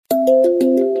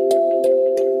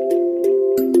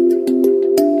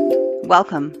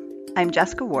Welcome. I'm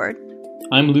Jessica Ward.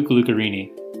 I'm Luca Lucarini.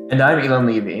 And I'm Elon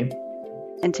Levy.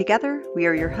 And together, we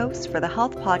are your hosts for the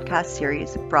Health Podcast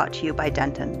series brought to you by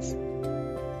Dentons.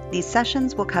 These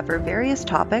sessions will cover various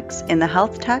topics in the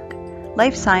health tech,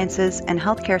 life sciences, and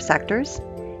healthcare sectors,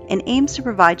 and aims to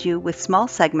provide you with small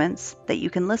segments that you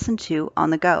can listen to on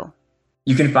the go.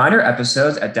 You can find our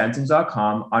episodes at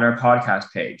dentons.com on our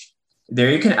podcast page. There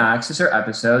you can access our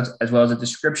episodes as well as a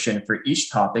description for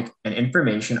each topic and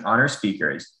information on our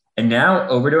speakers. And now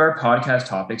over to our podcast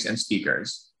topics and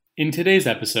speakers. In today's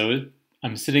episode,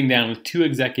 I'm sitting down with two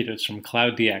executives from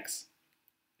CloudDX,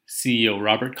 CEO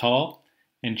Robert Kahl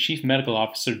and Chief Medical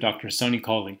Officer Dr. Soni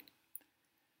Kohli.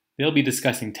 They'll be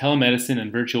discussing telemedicine and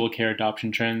virtual care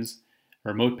adoption trends,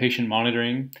 remote patient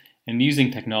monitoring, and using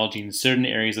technology in certain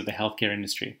areas of the healthcare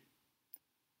industry.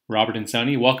 Robert and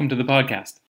Soni, welcome to the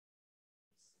podcast.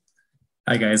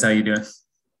 Hi guys, how you doing?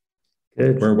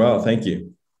 Good. We're well, thank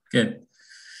you. Good.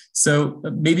 So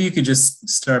maybe you could just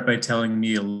start by telling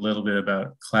me a little bit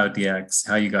about CloudDX,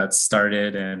 how you got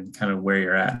started and kind of where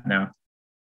you're at now.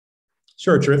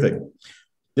 Sure, terrific.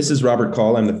 This is Robert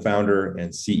Kahl. I'm the founder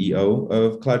and CEO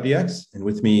of CloudDX, and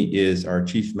with me is our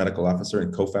Chief Medical Officer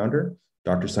and co-founder,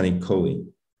 Dr. Soni Kohli.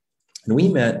 And we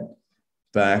met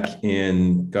back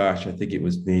in, I think it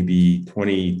was maybe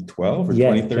 2012 or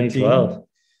 2013. 2012.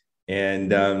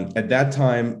 And at that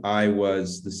time, I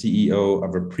was the CEO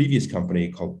of a previous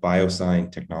company called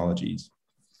BioSign Technologies.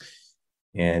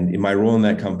 And in my role in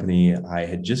that company, I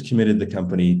had just committed the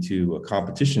company to a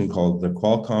competition called the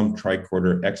Qualcomm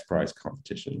Tricorder X Prize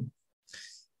competition.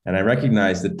 And I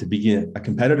recognized that to be a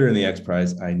competitor in the X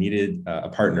Prize, I needed a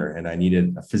partner and I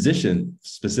needed a physician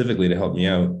specifically to help me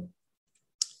out.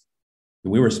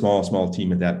 We were a small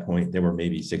team at that point. There were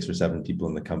maybe 6 or 7 people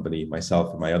in the company, myself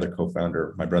and my other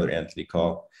co-founder, my brother, Anthony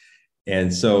Kahl.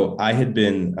 And so I had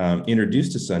been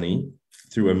introduced to Soni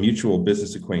through a mutual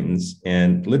business acquaintance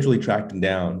and literally tracked him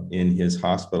down in his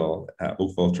hospital,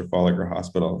 Oakville Trafalgar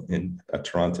Hospital in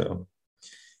Toronto,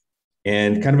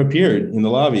 and kind of appeared in the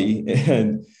lobby.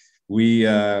 And we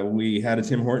had a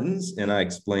Tim Hortons, and I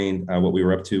explained what we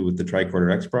were up to with the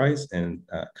Tricorder X Prize, and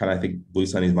I think blew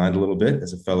Soni's mind a little bit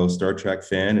as a fellow Star Trek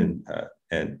fan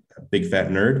and a big fat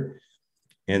nerd.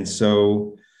 And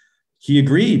so he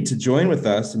agreed to join with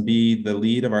us and be the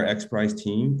lead of our X Prize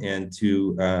team, and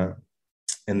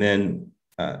then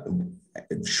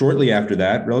relatively shortly after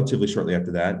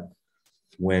that,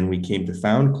 when we came to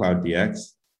found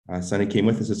CloudDX, Soni came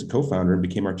with us as a co-founder and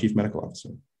became our Chief Medical Officer.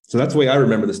 So that's the way I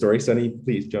remember the story. Soni,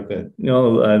 please jump in.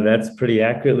 No, that's pretty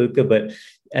accurate, Luca. But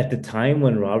at the time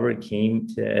when Robert came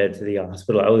to the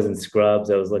hospital, I was in scrubs.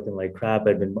 I was looking like crap.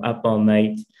 I'd been up all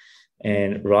night.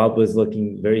 And Rob was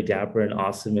looking very dapper and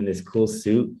awesome in his cool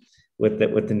suit with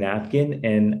the napkin.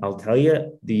 And I'll tell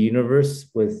you, the universe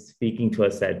was speaking to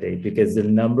us that day, because the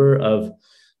number of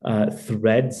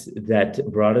threads that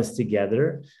brought us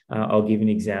together. I'll give you an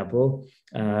example.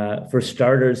 For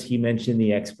starters, he mentioned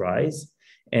the X Prize.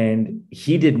 And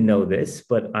he didn't know this,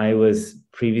 but I was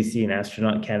previously an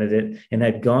astronaut candidate and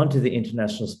had gone to the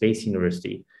International Space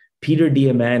University. Peter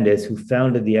Diamandis, who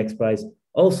founded the X Prize,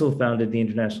 also founded the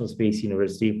International Space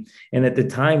University. And at the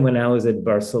time when I was at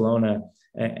Barcelona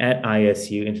at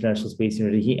ISU, International Space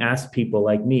University, he asked people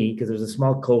like me, because there's a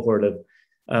small cohort of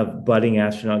budding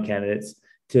astronaut candidates,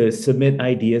 to submit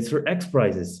ideas for X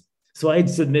Prizes. So I had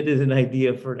submitted an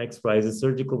idea for an X Prize, a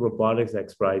surgical robotics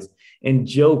X Prize, and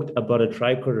joked about a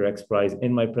tricorder X Prize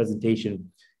in my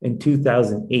presentation in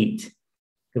 2008.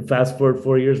 And fast forward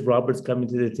 4 years, Robert's coming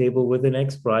to the table with an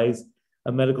X Prize,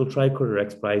 a medical tricorder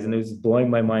X Prize, and it was blowing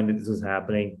my mind that this was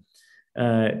happening.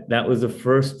 That was the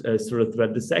first sort of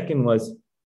thread. The second was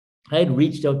I had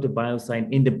reached out to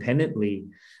BioSign independently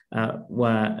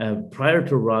prior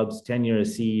to Rob's tenure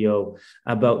as CEO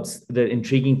about the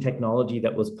intriguing technology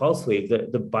that was PulseWave.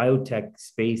 The biotech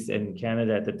space in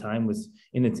Canada at the time was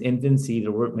in its infancy.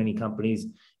 There weren't many companies,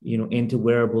 into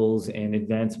wearables and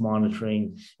advanced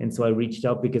monitoring. And so I reached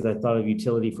out because I thought of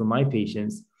utility for my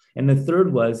patients. And the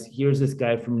third was, here's this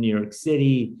guy from New York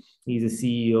City. He's a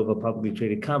CEO of a publicly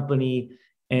traded company.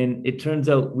 And it turns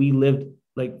out we lived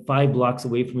like 5 blocks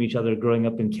away from each other growing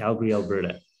up in Calgary,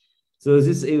 Alberta. So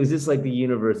it was just like the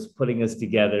universe putting us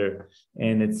together,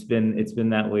 and it's been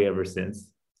that way ever since.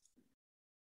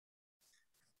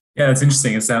 Yeah, it's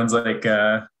interesting. It sounds like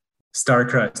a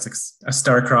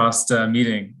star-crossed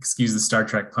meeting. Excuse the Star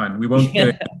Trek pun. We won't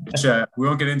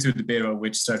get into a debate about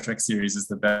which Star Trek series is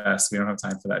the best. We don't have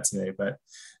time for that today, but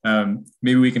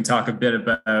maybe we can talk a bit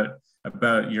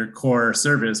about your core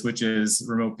service, which is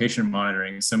remote patient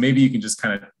monitoring. So maybe you can just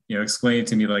kind of explain it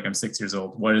to me like I'm 6 years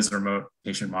old. What is remote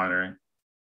patient monitoring?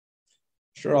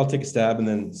 Sure, I'll take a stab and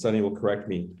then Sunny will correct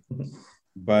me.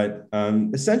 But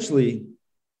essentially,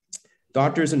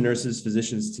 doctors and nurses,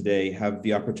 physicians today have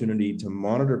the opportunity to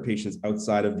monitor patients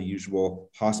outside of the usual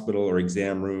hospital or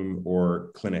exam room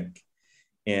or clinic.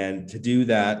 And to do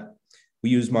that, we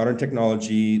use modern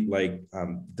technology like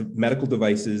the medical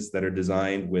devices that are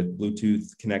designed with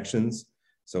Bluetooth connections.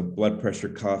 So blood pressure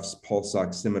cuffs, pulse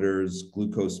oximeters,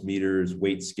 glucose meters,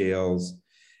 weight scales.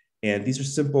 And these are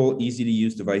simple, easy to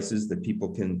use devices that people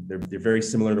can, they're very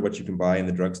similar to what you can buy in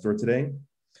the drugstore today.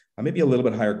 Maybe a little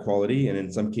bit higher quality, and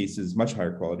in some cases, much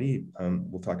higher quality.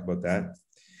 We'll talk about that.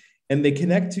 And they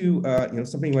connect to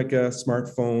something like a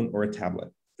smartphone or a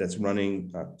tablet that's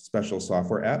running a special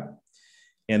software app.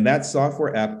 And that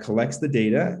software app collects the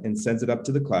data and sends it up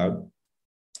to the cloud,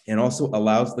 and also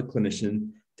allows the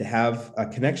clinician to have a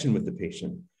connection with the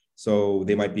patient. So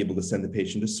they might be able to send the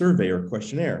patient a survey or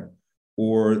questionnaire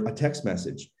or a text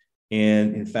message.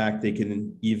 And in fact, they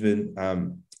can even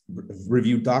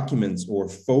review documents or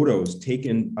photos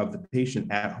taken of the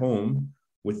patient at home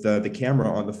with the camera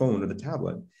on the phone or the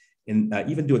tablet, and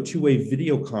even do a two-way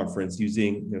video conference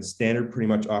using standard, pretty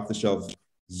much off-the-shelf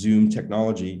Zoom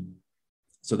technology,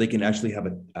 so they can actually have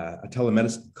a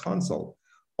telemedicine consult,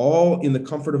 all in the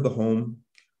comfort of the home,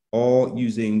 all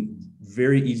using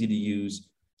very easy to use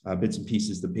bits and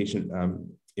pieces the patient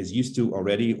is used to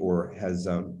already or has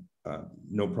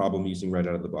no problem using right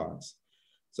out of the box.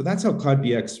 So that's how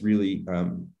CloudDX really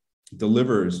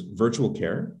delivers virtual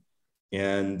care.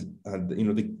 And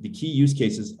the key use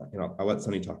cases, I'll let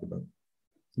Sunny talk about.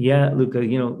 Yeah, Luca,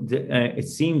 it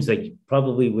seems like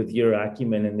probably with your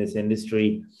acumen in this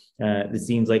industry, it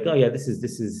seems like, oh yeah, this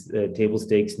is table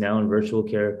stakes now in virtual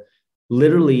care.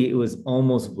 Literally, it was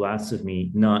almost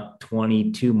blasphemy not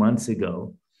 22 months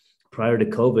ago, prior to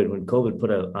COVID, when COVID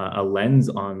put a lens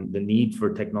on the need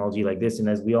for technology like this. And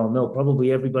as we all know,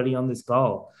 probably everybody on this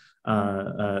call, all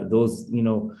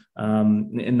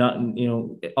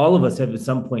of us have at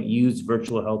some point used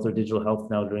virtual health or digital health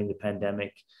now during the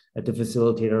pandemic to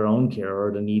facilitate our own care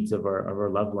or the needs of our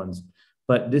loved ones.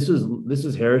 But this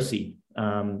was heresy.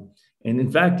 And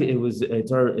in fact,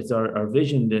 it's our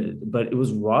vision, but it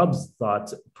was Rob's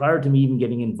thoughts prior to me even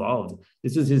getting involved.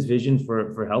 This was his vision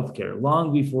for healthcare,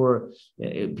 long before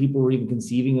people were even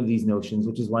conceiving of these notions,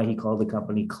 which is why he called the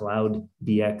company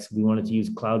CloudDX. We wanted to use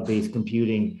cloud-based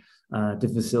computing to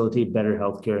facilitate better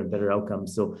healthcare and better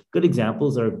outcomes. So good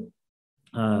examples are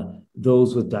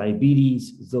those with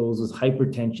diabetes, those with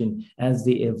hypertension. As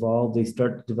they evolve, they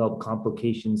start to develop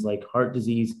complications like heart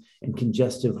disease and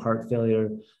congestive heart failure,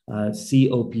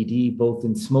 COPD, both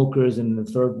in smokers and in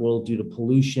the third world due to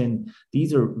pollution.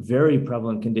 These are very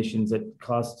prevalent conditions that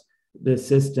cost the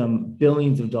system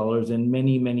billions of dollars and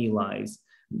many, many lives,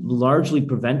 largely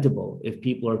preventable if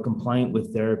people are compliant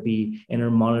with therapy and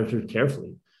are monitored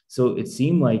carefully. So it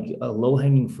seemed like a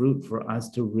low-hanging fruit for us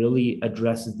to really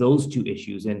address those two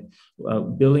issues and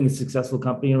building a successful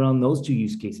company around those two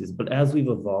use cases. But as we've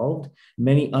evolved,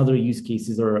 many other use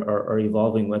cases are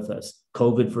evolving with us.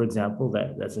 COVID, for example,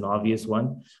 that's an obvious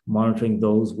one. Monitoring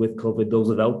those with COVID, those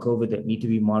without COVID that need to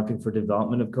be monitored for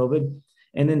development of COVID.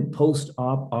 And then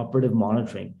post-op operative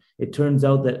monitoring. It turns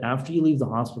out that after you leave the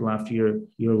hospital, after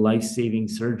your life-saving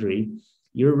surgery,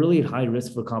 you're really at high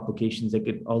risk for complications that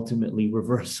could ultimately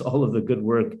reverse all of the good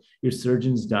work your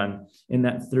surgeon's done in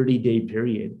that 30-day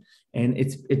period. And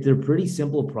they're pretty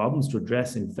simple problems to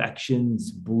address: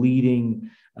 infections, bleeding,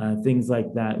 things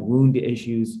like that, wound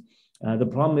issues. The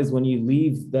problem is when you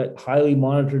leave that highly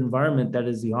monitored environment that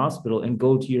is the hospital and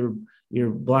go to your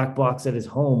black box that is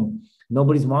home,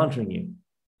 nobody's monitoring you.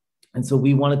 And so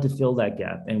we wanted to fill that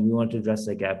gap, and we wanted to address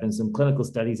that gap. And some clinical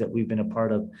studies that we've been a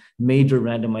part of, major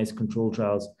randomized control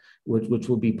trials, which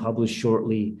will be published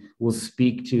shortly, will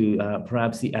speak to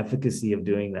perhaps the efficacy of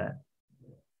doing that.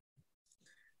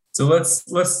 So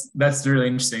that's really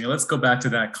interesting. Let's go back to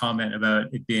that comment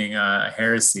about it being a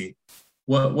heresy.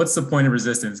 What's the point of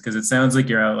resistance? Because it sounds like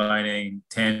you're outlining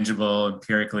tangible,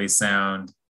 empirically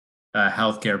sound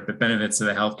healthcare benefits to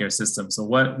the healthcare system. So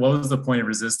what was the point of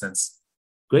resistance?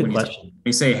 Great question. When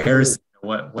you say heresy,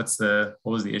 what was the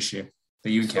issue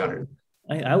that you encountered?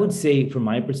 I would say, from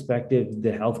my perspective,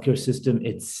 the healthcare system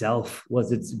itself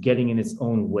it's getting in its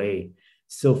own way.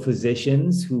 So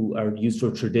physicians who are used to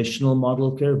a traditional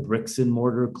model of care, bricks and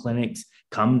mortar clinics,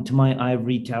 come to my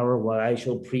ivory tower while I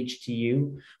shall preach to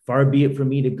you. Far be it from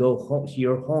me to go home to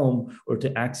your home or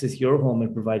to access your home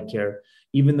and provide care.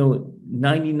 Even though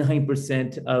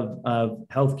 99% of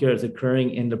healthcare is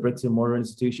occurring in the bricks and mortar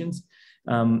institutions,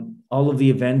 All of the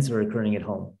events are occurring at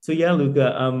home. So yeah,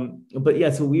 Luca.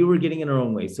 So we were getting in our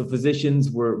own way. So physicians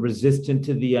were resistant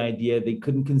to the idea. They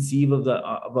couldn't conceive of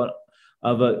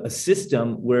a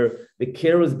system where the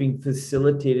care was being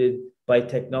facilitated by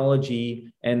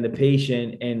technology and the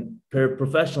patient and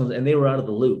paraprofessionals, and they were out of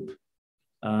the loop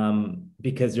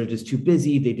because they're just too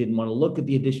busy. They didn't want to look at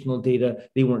the additional data.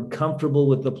 They weren't comfortable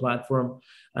with the platform.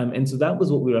 And so that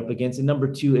was what we were up against. And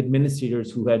number two, administrators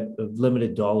who had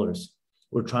limited dollars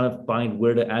were trying to find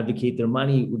where to advocate their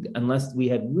money unless we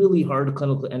had really hard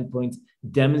clinical endpoints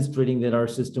demonstrating that our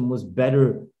system was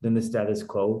better than the status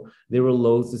quo. They were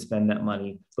loath to spend that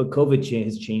money. But COVID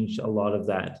has changed a lot of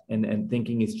that, and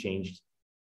thinking has changed.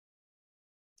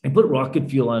 And put rocket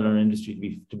fuel on our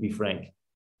industry, to be frank.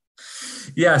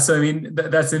 Yeah, so I mean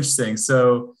that's interesting.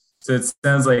 So it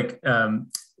sounds like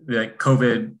that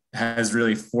COVID has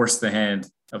really forced the hand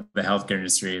of the healthcare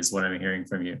industry, is what I'm hearing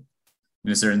from you,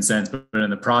 in a certain sense. But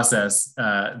in the process,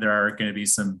 there are going to be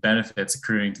some benefits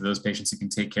accruing to those patients who can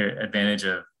take advantage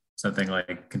of something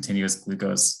like continuous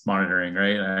glucose monitoring,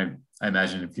 right? I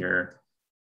imagine if you're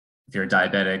a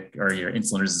diabetic or you're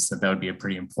insulin resistant, that would be a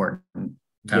pretty important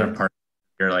kind of part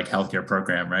of your like healthcare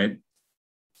program, right?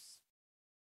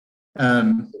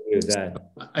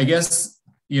 I guess,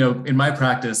 in my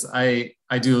practice, I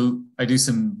do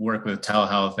some work with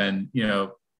telehealth, and,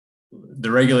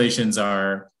 the regulations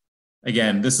are,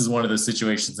 again, this is one of those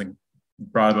situations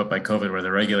brought about by COVID where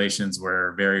the regulations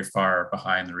were very far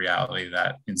behind the reality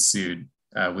that ensued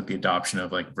with the adoption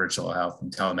of like virtual health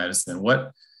and telemedicine.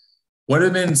 What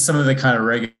have been some of the kind of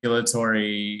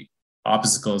regulatory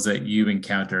obstacles that you've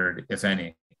encountered, if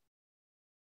any?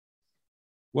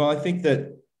 Well, I think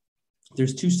that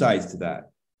there's two sides to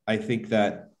that. I think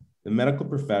that the medical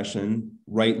profession,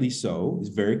 rightly so, is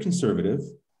very conservative.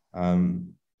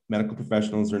 Medical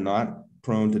professionals are not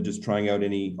prone to just trying out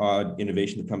any odd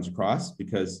innovation that comes across,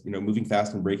 because moving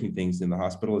fast and breaking things in the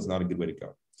hospital is not a good way to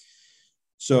go.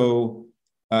 So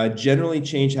generally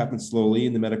change happens slowly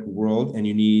in the medical world, and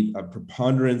you need a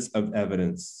preponderance of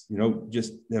evidence.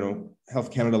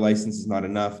 Health Canada license is not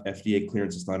enough. FDA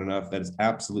clearance is not enough. That is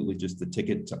absolutely just the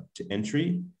ticket to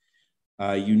entry.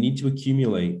 You need to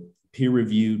accumulate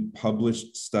peer-reviewed,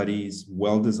 published studies,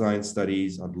 well-designed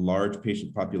studies on large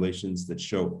patient populations that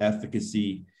show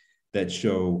efficacy, that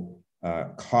show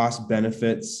cost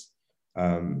benefits.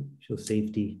 Show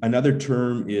safety. Another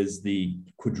term is the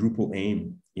quadruple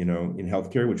aim, in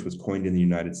healthcare, which was coined in the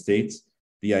United States.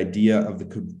 The idea of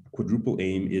the quadruple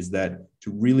aim is that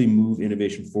to really move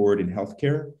innovation forward in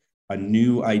healthcare, a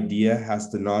new idea has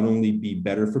to not only be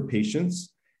better for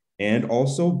patients and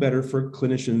also better for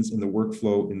clinicians in the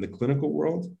workflow in the clinical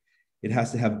world. It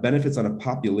has to have benefits on a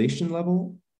population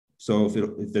level. So if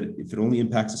it only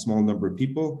impacts a small number of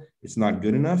people, it's not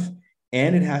good enough.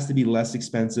 And it has to be less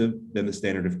expensive than the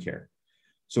standard of care.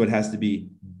 So it has to be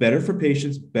better for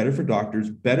patients, better for doctors,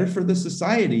 better for the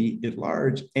society at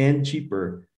large, and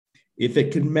cheaper. If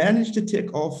it can manage to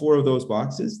tick all four of those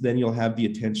boxes, then you'll have the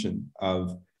attention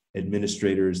of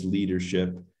administrators,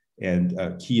 leadership, and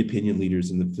key opinion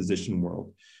leaders in the physician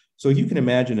world. So you can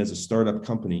imagine, as a startup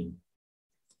company,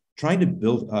 trying to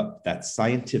build up that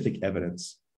scientific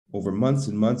evidence over months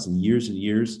and months and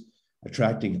years,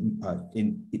 attracting,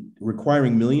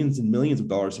 requiring millions and millions of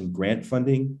dollars in grant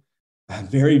funding,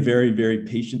 very, very, very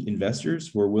patient investors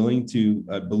who are willing to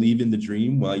believe in the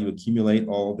dream while you accumulate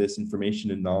all this information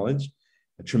and knowledge,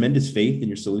 a tremendous faith in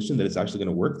your solution that it's actually going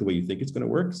to work the way you think it's going to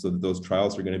work, so that those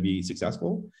trials are going to be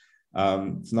successful.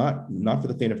 It's not for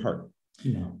the faint of heart.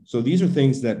 No. So these are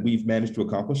things that we've managed to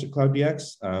accomplish at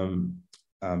CloudDX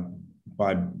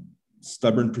by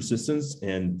stubborn persistence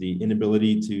and the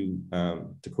inability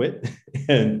to quit.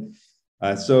 And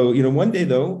so one day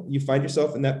though, you find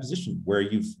yourself in that position where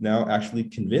you've now actually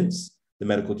convinced the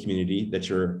medical community that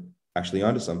you're actually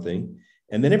onto something,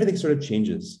 and then everything sort of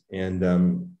changes,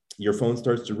 and your phone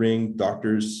starts to ring.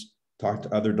 Doctors talk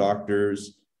to other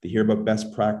doctors. They hear about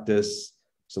best practice.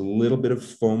 There's a little bit of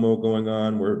FOMO going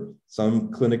on where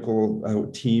some clinical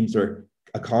teams are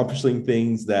accomplishing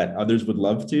things that others would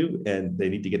love to, and they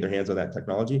need to get their hands on that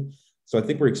technology. So I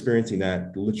think we're experiencing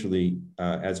that literally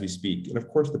as we speak. And of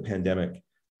course, the pandemic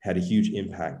had a huge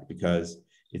impact because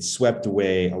it swept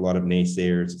away a lot of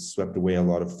naysayers. It swept away a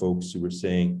lot of folks who were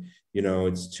saying,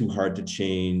 it's too hard to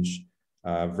change.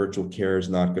 Virtual care is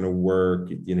not going to work.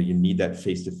 You need that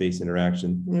face-to-face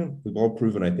interaction. We've all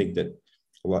proven, I think, that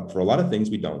for a lot of things,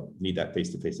 we don't need that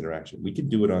face-to-face interaction. We could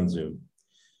do it on Zoom.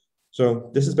 So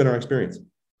this has been our experience.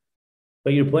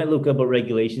 But your point, Luca, about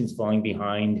regulations falling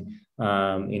behind,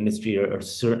 industry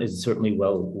is certainly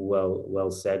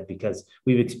well said, because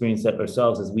we've experienced that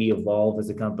ourselves as we evolve as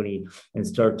a company and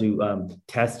start to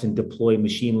test and deploy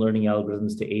machine learning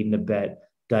algorithms to aid and abet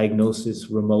diagnosis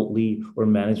remotely or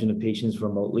management of patients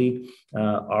remotely.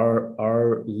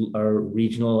 Our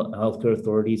regional healthcare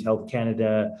authorities, Health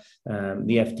Canada,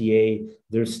 the FDA,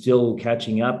 they're still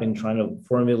catching up and trying to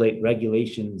formulate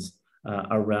regulations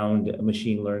around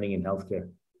machine learning in healthcare.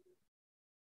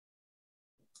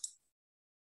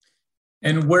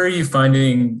 And where are you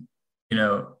finding,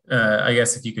 I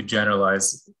guess if you could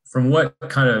generalize, from what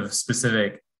kind of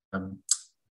specific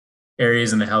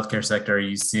areas in the healthcare sector are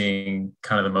you seeing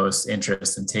kind of the most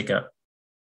interest and take up?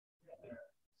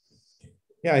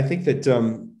 Yeah, I think that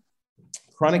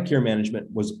chronic care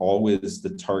management was always the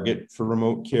target for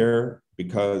remote care,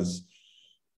 because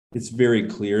it's very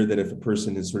clear that if a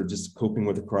person is sort of just coping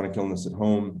with a chronic illness at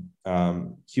home,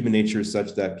 human nature is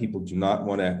such that people do not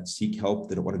want to seek help.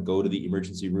 They don't want to go to the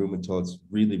emergency room until it's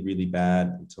really, really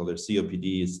bad, until their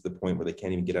COPD is to the point where they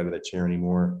can't even get out of that chair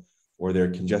anymore, or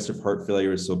their congestive heart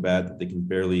failure is so bad that they can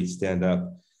barely stand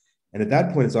up. And at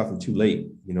that point, it's often too late.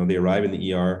 They arrive in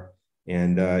the ER,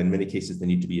 and in many cases, they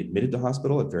need to be admitted to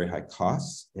hospital at very high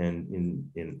costs. And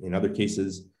in other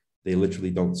cases, they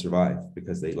literally don't survive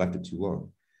because they left it too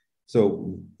long.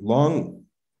 So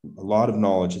a lot of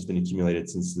knowledge has been accumulated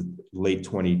since the late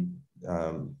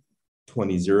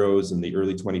 2010s and the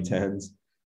early 2010s.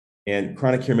 And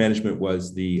chronic care management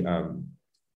was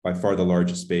by far the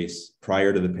largest space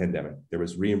prior to the pandemic. There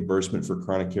was reimbursement for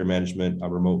chronic care management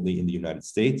remotely in the United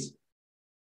States.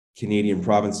 Canadian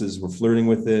provinces were flirting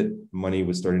with it. Money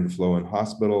was starting to flow in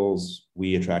hospitals.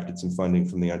 We attracted some funding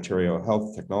from the Ontario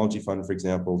Health Technology Fund, for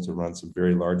example, to run some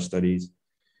very large studies.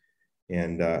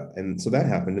 And so that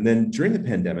happened. And then during the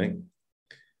pandemic,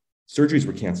 surgeries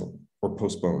were canceled or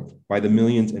postponed by the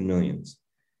millions and millions.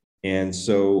 And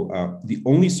so the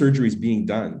only surgeries being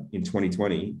done in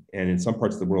 2020, and in some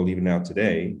parts of the world, even now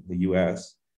today, the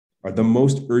US, are the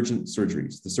most urgent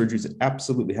surgeries, the surgeries that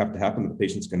absolutely have to happen, the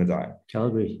patient's going to die.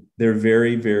 Calgary. They're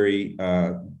very, very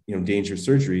dangerous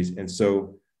surgeries.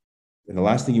 And the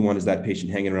last thing you want is that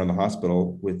patient hanging around the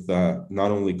hospital with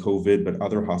not only COVID, but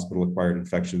other hospital-acquired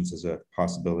infections as a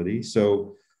possibility.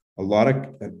 So a lot of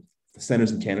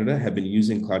centers in Canada have been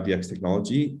using Cloud DX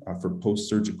technology for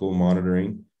post-surgical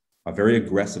monitoring very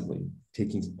aggressively,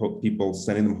 taking people,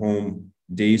 sending them home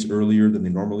days earlier than they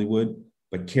normally would,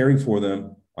 but caring for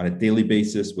them on a daily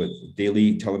basis with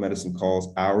daily telemedicine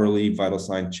calls, hourly vital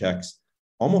sign checks,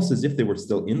 almost as if they were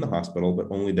still in the hospital, but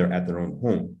only they're at their own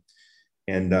home.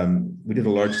 And we did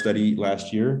a large study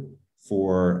last year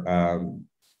for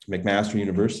McMaster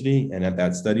University. And at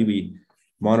that study, we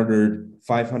monitored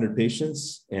 500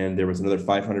 patients, and there was another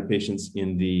 500 patients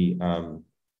in the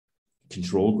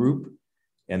control group.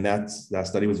 And that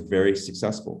study was very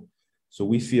successful. So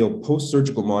we feel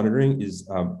post-surgical monitoring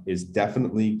is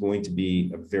definitely going to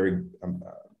be a very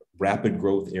rapid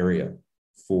growth area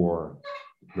for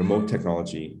remote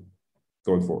technology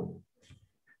going forward.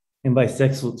 And by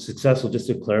successful, just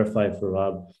to clarify for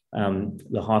Rob,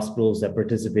 the hospitals that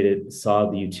participated saw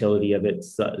the utility of it,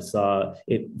 saw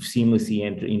it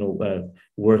seamlessly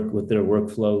work with their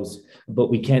workflows, but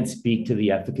we can't speak to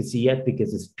the efficacy yet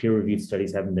because its peer-reviewed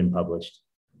studies haven't been published.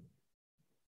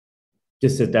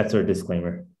 Just so that's our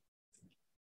disclaimer.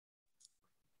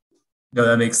 No,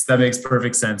 that makes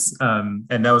perfect sense.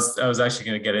 And I was actually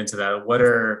going to get into that. What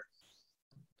are,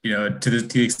 to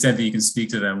the extent that you can speak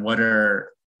to them, what are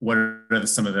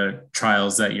some of the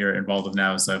trials that you're involved with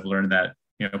now? So I've learned that,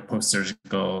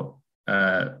 post-surgical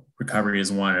recovery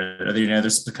is one. Are there any other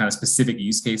kind of specific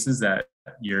use cases that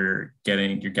you're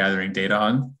gathering data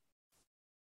on?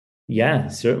 Yeah,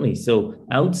 certainly. So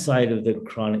outside of the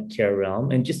chronic care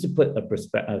realm, and just to put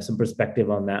some perspective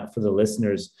on that for the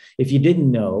listeners, if you didn't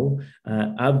know,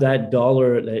 of that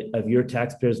dollar of your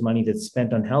taxpayers' money that's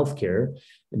spent on healthcare,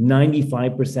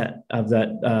 95% of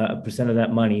that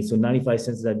money, so 95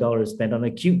 cents of that dollar is spent on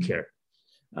acute care.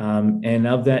 And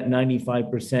of that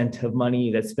 95% of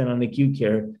money that's spent on acute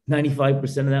care,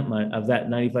 95% of that money, of that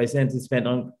 95 cents is spent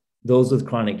on those with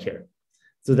chronic care.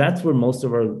 So that's where most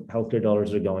of our healthcare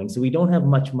dollars are going. So we don't have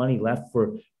much money left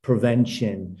for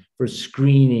prevention, for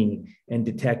screening and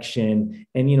detection.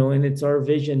 And, and it's our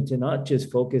vision to not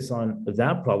just focus on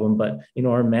that problem, but,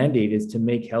 our mandate is to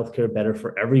make healthcare better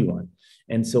for everyone.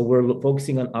 And so we're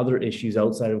focusing on other issues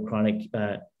outside of chronic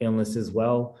illness as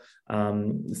well.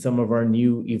 Some of our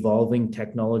new evolving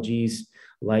technologies,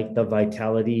 like the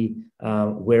Vitality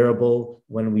wearable.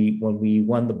 When we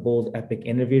won the Bold Epic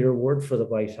Innovator Award for the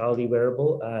Vitality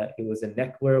wearable, it was a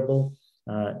neck wearable.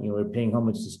 We're paying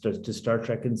homage to Star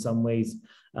Trek in some ways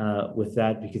with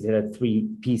that, because it had 3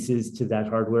 pieces to that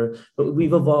hardware. But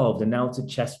we've evolved, and now it's a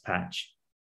chest patch.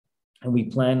 And we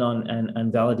plan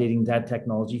on validating that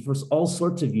technology for all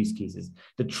sorts of use cases: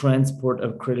 the transport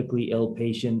of critically ill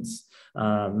patients,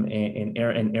 and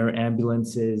air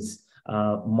ambulances,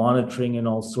 monitoring in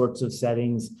all sorts of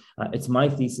settings. It's my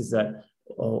thesis that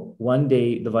one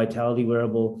day the Vitality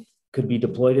wearable could be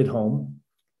deployed at home.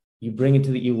 You bring it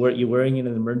to you're wearing it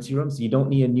in the emergency room, so you don't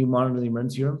need a new monitor in the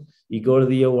emergency room. You go to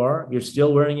the OR, you're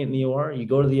still wearing it in the OR. You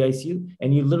go to the ICU,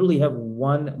 and you literally have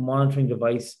one monitoring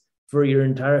device for your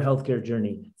entire healthcare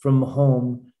journey, from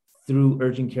home through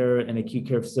urgent care and acute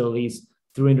care facilities,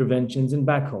 through interventions and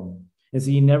back home. And so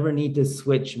you never need to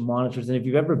switch monitors. And if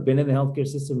you've ever been in the healthcare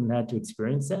system and had to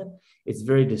experience that, it's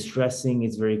very distressing.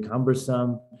 It's very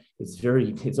cumbersome.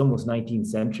 It's almost 19th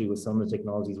century with some of the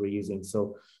technologies we're using.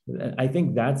 So I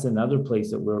think that's another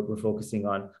place that we're focusing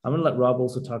on. I'm going to let Rob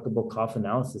also talk about cough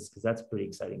analysis, because that's pretty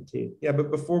exciting too. Yeah, but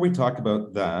before we talk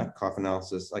about that cough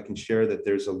analysis, I can share that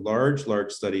there's a large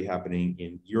study happening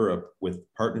in Europe with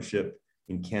partnership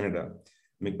in Canada.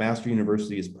 McMaster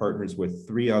University is partners with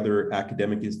 3 other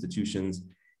academic institutions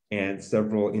and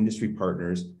several industry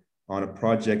partners on a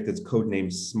project that's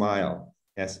codenamed SMILE,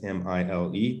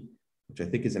 S-M-I-L-E, which I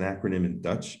think is an acronym in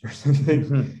Dutch or something.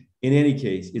 Mm-hmm. In any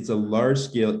case, it's a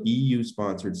large-scale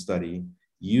EU-sponsored study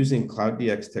using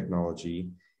CloudDX technology.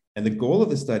 And the goal of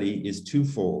the study is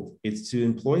twofold. It's to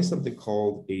employ something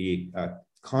called a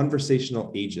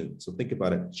conversational agent. So think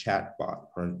about a chat bot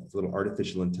or a little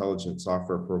artificial intelligence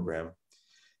software program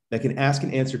that can ask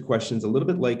and answer questions a little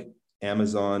bit like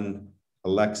Amazon,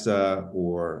 Alexa,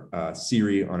 or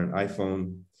Siri on an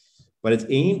iPhone. But it's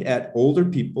aimed at older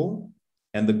people.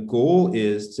 And the goal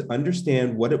is to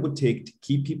understand what it would take to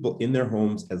keep people in their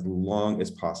homes as long as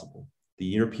possible. The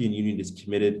European Union is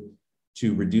committed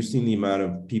to reducing the amount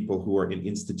of people who are in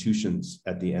institutions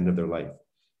at the end of their life.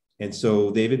 And so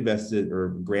they've invested or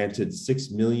granted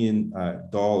 $6 million,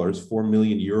 4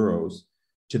 million euros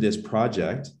to this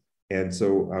project. And so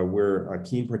we're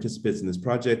keen participants in this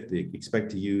project. They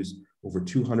expect to use over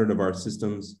 200 of our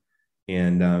systems.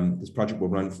 And this project will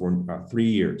run for 3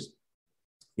 years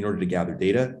in order to gather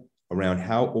data around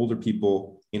how older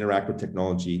people interact with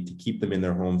technology to keep them in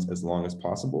their homes as long as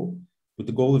possible, with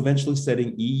the goal of eventually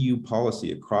setting EU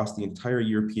policy across the entire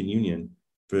European Union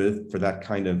for that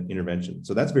kind of intervention.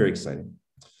 So that's very exciting.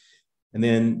 And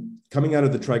then coming out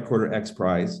of the Tricorder X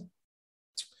Prize,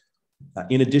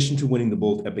 in addition to winning the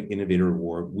Bolt Epic Innovator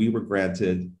Award, we were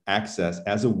granted access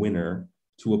as a winner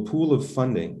to a pool of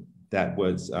funding that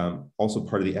was also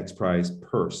part of the X Prize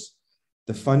purse.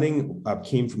 The funding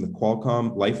came from the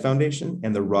Qualcomm Life Foundation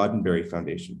and the Roddenberry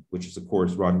Foundation, which is, of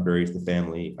course, Roddenberry is the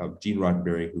family of Gene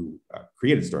Roddenberry, who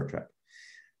created Star Trek.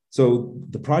 So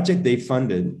the project they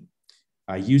funded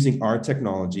using our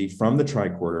technology from the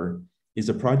Tricorder is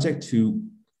a project to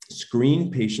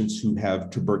screen patients who have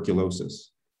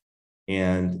tuberculosis.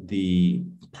 And the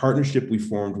partnership we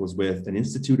formed was with an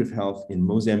Institute of Health in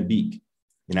Mozambique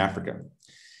in Africa.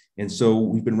 And so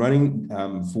we've been running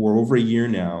for over a year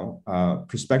now, a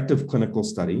prospective clinical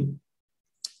study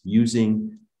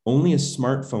using only a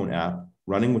smartphone app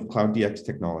running with CloudDX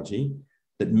technology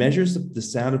that measures the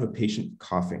sound of a patient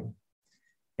coughing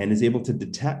and is able to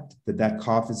detect that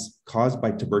cough is caused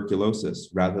by tuberculosis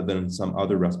rather than some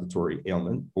other respiratory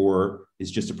ailment, or is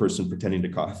just a person pretending to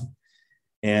cough.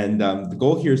 And the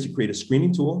goal here is to create a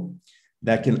screening tool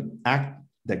that can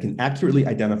accurately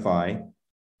identify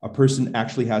a person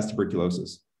actually has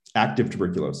tuberculosis, active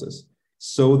tuberculosis,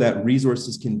 so that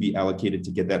resources can be allocated to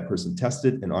get that person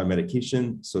tested and on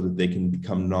medication so that they can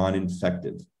become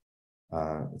non-infective.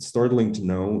 It's startling to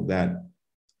know that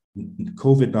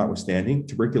COVID notwithstanding,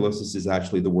 tuberculosis is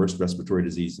actually the worst respiratory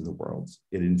disease in the world.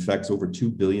 It infects over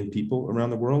 2 billion people around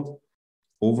the world.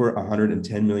 Over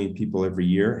 110 million people every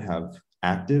year have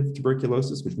active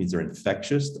tuberculosis, which means they're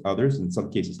infectious to others, in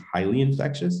some cases highly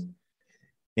infectious.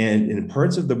 And in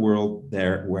parts of the world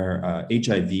there where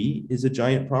HIV is a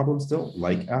giant problem still,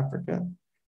 like Africa,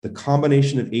 the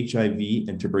combination of HIV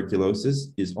and tuberculosis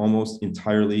is almost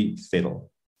entirely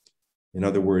fatal. In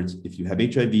other words, if you have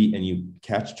HIV and you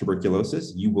catch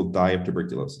tuberculosis, you will die of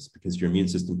tuberculosis because your immune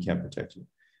system can't protect you,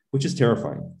 which is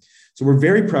terrifying. So we're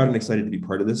very proud and excited to be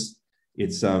part of this.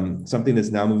 It's something that's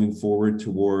now moving forward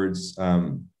towards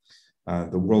the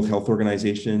World Health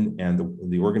Organization and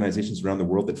the organizations around the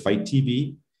world that fight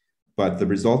TB. But the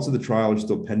results of the trial are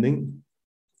still pending,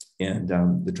 and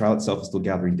the trial itself is still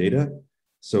gathering data.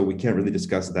 So we can't really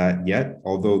discuss that yet,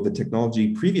 although the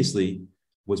technology previously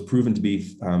was proven to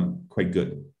be quite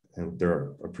good. And there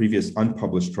are previous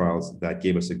unpublished trials that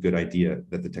gave us a good idea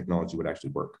that the technology would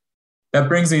actually work. That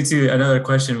brings me to another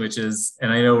question, which is,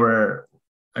 and I know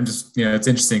it's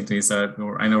interesting to me, so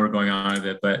I know we're going on a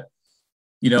bit, but,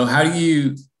 how do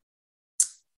you,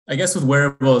 I guess with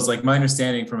wearables, like my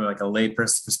understanding from like a lay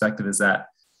perspective is that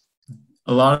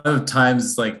a lot of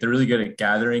times, like they're really good at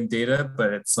gathering data,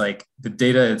 but it's like the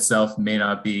data itself may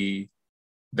not be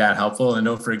that helpful. I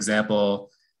know, for example,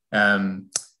 when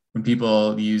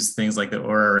people use things like the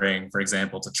Oura Ring, for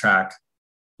example, to track,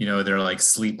 their like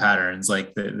sleep patterns,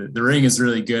 like the ring is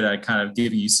really good at kind of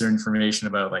giving you certain information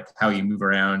about like how you move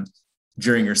around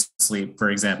during your sleep, for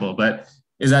example. But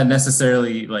is that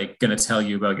necessarily like going to tell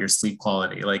you about your sleep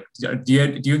quality? Like,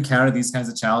 do you encounter these kinds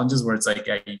of challenges where it's like,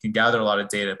 yeah, you can gather a lot of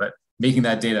data, but making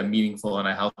that data meaningful in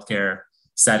a healthcare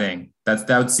setting, that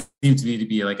would seem to me to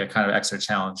be like a kind of extra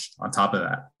challenge on top of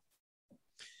that?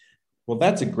 Well,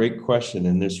 that's a great question.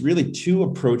 And there's really two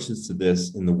approaches to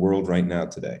this in the world right now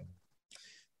today.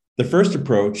 The first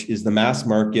approach is the mass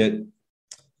market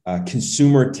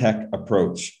consumer tech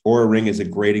approach. Oura Ring is a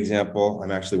great example.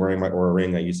 I'm actually wearing my Oura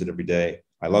Ring. I use it every day.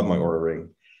 I love my Oura Ring.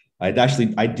 I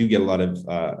do get a lot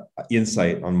of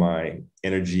insight on my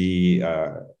energy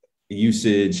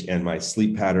usage and my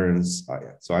sleep patterns.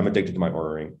 So I'm addicted to my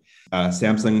Oura Ring.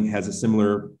 Samsung has a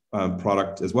similar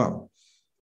product as well.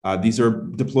 These are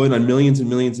deployed on millions and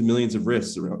millions and millions of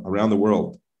wrists around the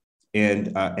world.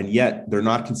 And yet they're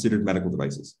not considered medical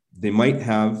devices. They might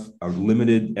have a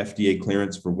limited FDA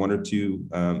clearance for one or two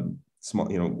small,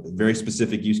 very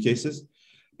specific use cases,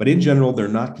 but in general, they're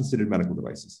not considered medical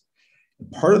devices.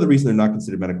 Part of the reason they're not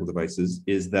considered medical devices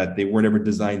is that they weren't ever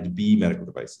designed to be medical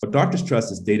devices. What Doctors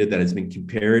Trust is data that has been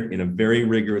compared in a very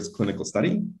rigorous clinical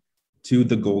study to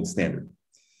the gold standard.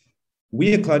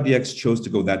 We at CloudDX chose to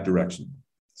go that direction.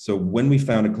 So when we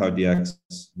founded CloudDX,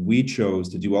 we chose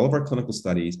to do all of our clinical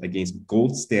studies against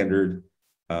gold standard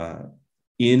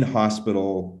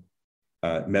in-hospital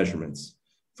measurements.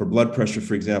 For blood pressure,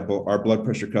 for example, our blood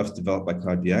pressure cuffs developed by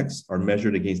CloudDX are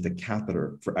measured against a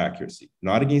catheter for accuracy,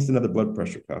 not against another blood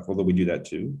pressure cuff, although we do that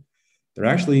too. They're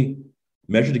actually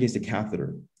measured against a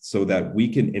catheter so that we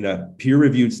can, in a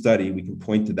peer-reviewed study, we can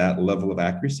point to that level of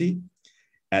accuracy.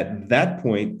 At that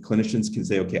point, clinicians can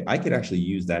say, okay, I can actually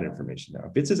use that information now.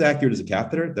 If it's as accurate as a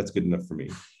catheter, that's good enough for me.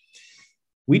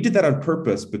 We did that on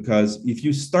purpose because if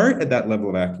you start at that level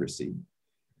of accuracy,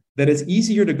 then it's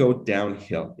easier to go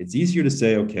downhill. It's easier to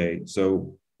say, okay,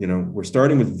 so we're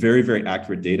starting with very, very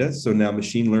accurate data. So now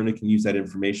machine learning can use that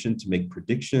information to make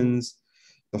predictions.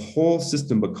 The whole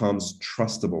system becomes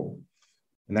trustable.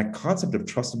 And that concept of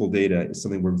trustable data is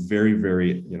something we're very,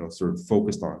 very, sort of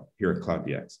focused on here at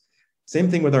CloudDX. Same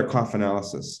thing with our cough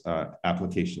analysis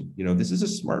application. This is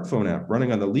a smartphone app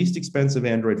running on the least expensive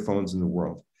Android phones in the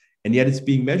world. And yet it's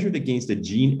being measured against a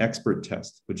gene expert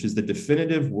test, which is the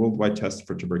definitive worldwide test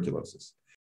for tuberculosis.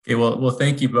 Okay, well,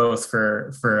 thank you both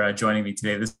for joining me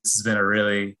today. This has been a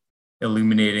really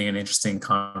illuminating and interesting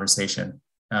conversation.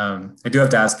 I do have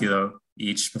to ask you, though,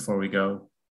 each before we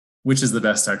go, which is the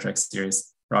best Star Trek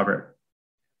series? Robert?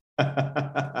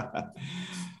 I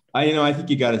think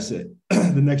you got to say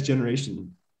The Next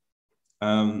Generation.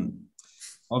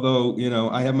 Although,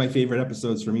 I have my favorite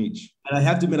episodes from each. And I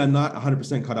have to admit, I'm not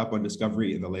 100% caught up on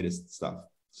Discovery and the latest stuff.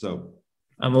 So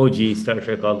I'm OG Star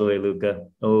Trek all the way, Luca.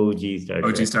 OG Star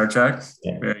Trek. OG Star Trek?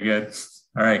 Yeah. Very good.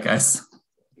 All right, guys.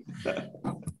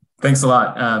 Thanks a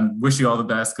lot. Wish you all the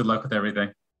best. Good luck with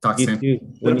everything. Talk You soon. too.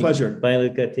 Been a pleasure. Bye,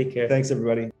 Luca. Take care. Thanks,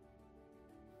 everybody.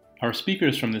 Our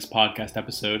speakers from this podcast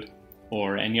episode,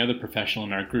 or any other professional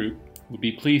in our group, would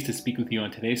be pleased to speak with you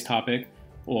on today's topic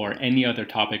or any other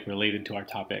topic related to our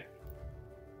topic.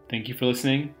 Thank you for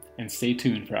listening, and stay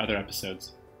tuned for other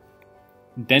episodes.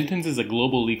 Dentons is a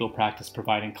global legal practice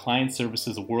providing client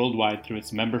services worldwide through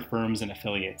its member firms and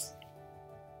affiliates.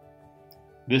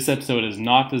 This episode is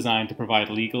not designed to provide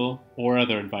legal or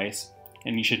other advice,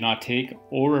 and you should not take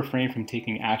or refrain from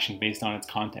taking action based on its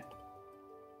content.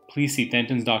 Please see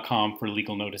dentons.com for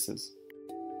legal notices.